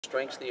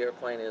Strengths of the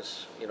airplane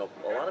is, you know,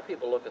 a lot of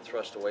people look at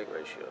thrust to weight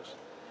ratios.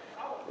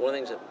 One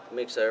of the things that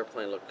makes the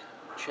airplane look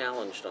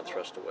challenged on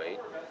thrust to weight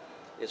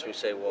is we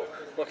say, well,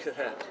 look at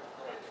that.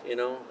 You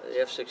know,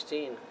 the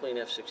F-16, clean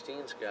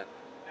F-16's got,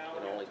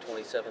 you know, only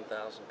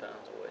 27,000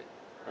 pounds of weight.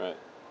 Right.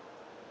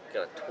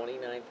 Got a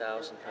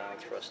 29,000 pound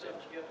thrust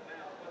engine.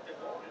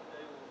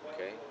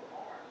 Okay.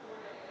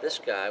 This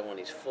guy, when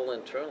he's full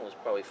internal, is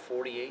probably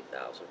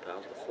 48,000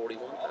 pounds with a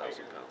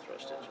 41,000 pound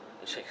thrust engine.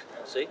 You say,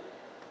 see?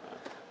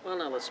 Well,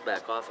 now let's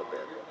back off a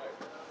bit.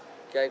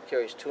 Guy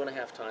carries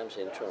 2.5 times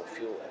the internal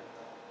fuel.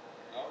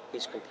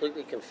 He's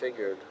completely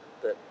configured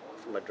that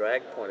from a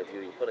drag point of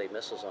view, you put eight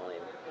missiles on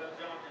him,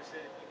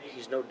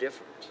 he's no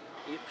different.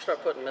 You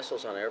start putting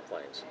missiles on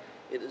airplanes,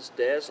 it is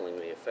dazzling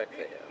the effect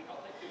they have.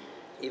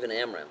 Even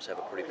AMRAAMs have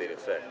a pretty big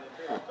effect.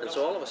 And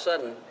so all of a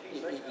sudden,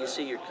 you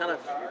see you're kind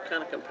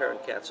of comparing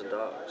cats and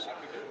dogs.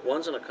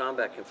 One's in a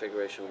combat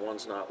configuration,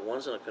 one's not.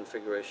 One's in a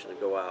configuration to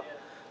go out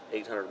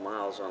 800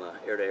 miles on an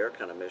air-to-air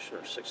kind of mission,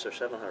 or 600 or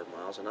 700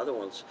 miles. Another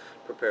one's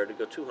prepared to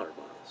go 200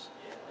 miles.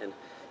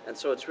 And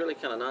so it's really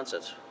kind of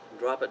nonsense.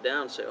 Drop it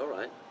down and say, all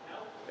right,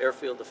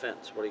 airfield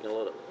defense, what are you going to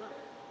load it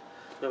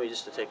with? Maybe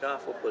just to take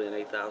off, we'll put in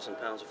 8,000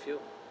 pounds of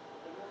fuel.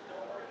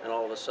 And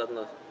all of a sudden,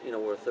 you know,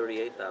 we're a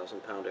 38,000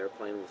 pound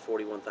airplane with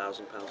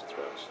 41,000 pounds of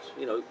thrust.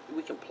 You know,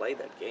 we can play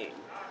that game.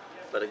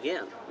 But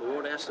again, we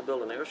weren't asked to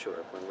build an airshow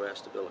airplane, we were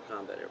asked to build a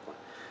combat airplane.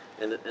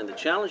 And the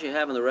challenge you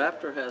have, and the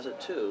Raptor has it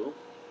too,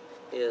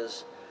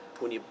 is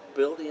when you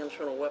build the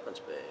internal weapons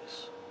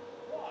base,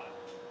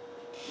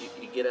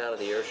 you get out of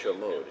the airshow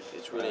mode.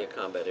 It's really a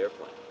combat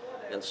airplane.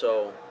 And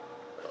so,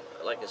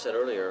 like I said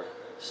earlier,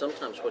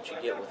 sometimes what you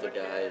get with the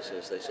guys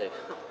is they say,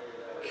 oh,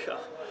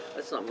 God,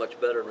 that's not much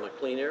better than my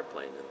clean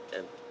airplane.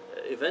 And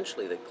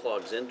eventually they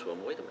clogs into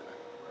them, wait a minute,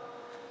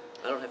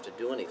 I don't have to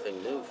do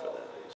anything new for that.